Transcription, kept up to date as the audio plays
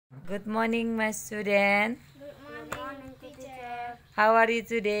Good morning, my student. Good morning, teacher. How are you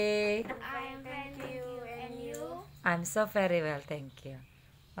today? I am thank you. And you? I'm so very well, thank you.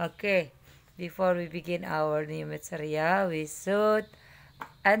 Okay, before we begin our new material, we should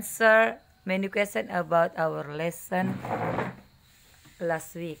answer many questions about our lesson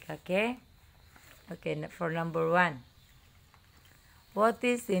last week. Okay, for number 1. What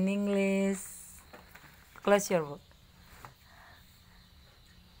is in English? Close your book.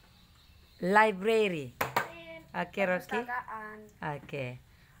 Library. Okay, Rocky. Okay.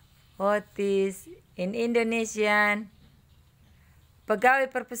 What is in Indonesian? Pegawai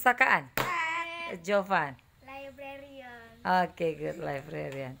perpustakaan. Jovan. Librarian. Okay, good,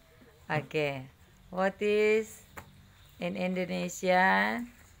 librarian. Okay. What is in Indonesian?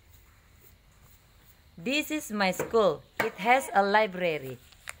 This is my school. It has a library.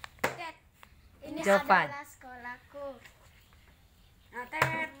 Ini Jovan. adalah sekolahku.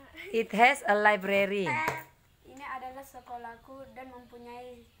 It has a library. Ini adalah sekolahku dan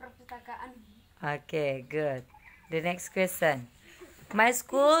mempunyai perpustakaan. Okay, good. The next question. My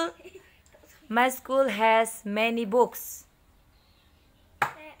school has many books.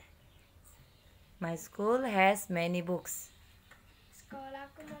 My school has many books.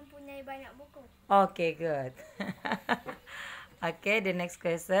 Sekolahku mempunyai banyak buku. Okay, good. Okay, the next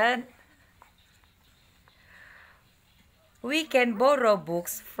question. We can borrow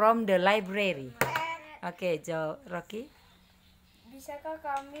books from the library. Okay, Rocky. Bisakah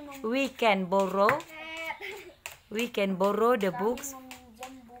kami We can borrow the books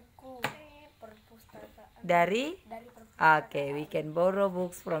meminjam buku perpustakaan dari perpustakaan? Okay, we can borrow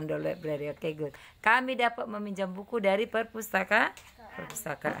books from the library. Okay, good. Kami dapat meminjam buku dari perpustakaan.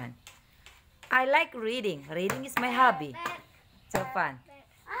 I like reading. Reading is my hobby. Jovan.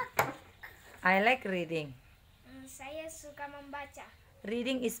 I like reading. Saya suka membaca.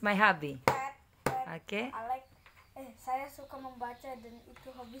 Reading is my hobby. Okay. Saya suka membaca dan itu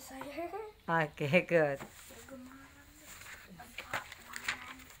hobi saya. Okay, good.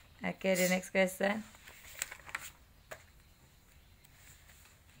 Okay, the next question.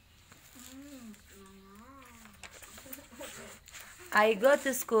 I go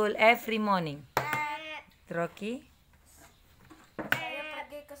to school every morning. Rocky. Saya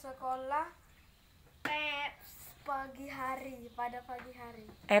pergi ke sekolah pada pagi hari.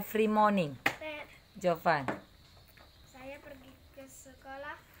 Every morning. Jovan. Saya pergi ke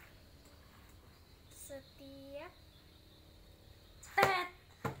sekolah setiap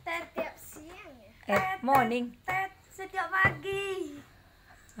siang ya. Morning. Setiap pagi.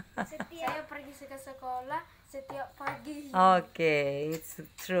 Saya pergi ke sekolah setiap pagi. Okay, it's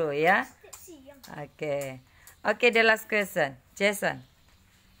true, ya. Setiap siang. Okay. Okay, the last question. Jason.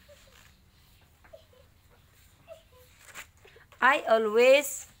 I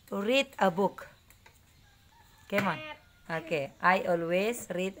always read a book. Come on. Okay, I always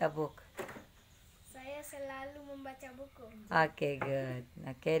read a book. Saya selalu membaca buku. Okay, good.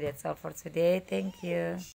 Okay, that's all for today. Thank you.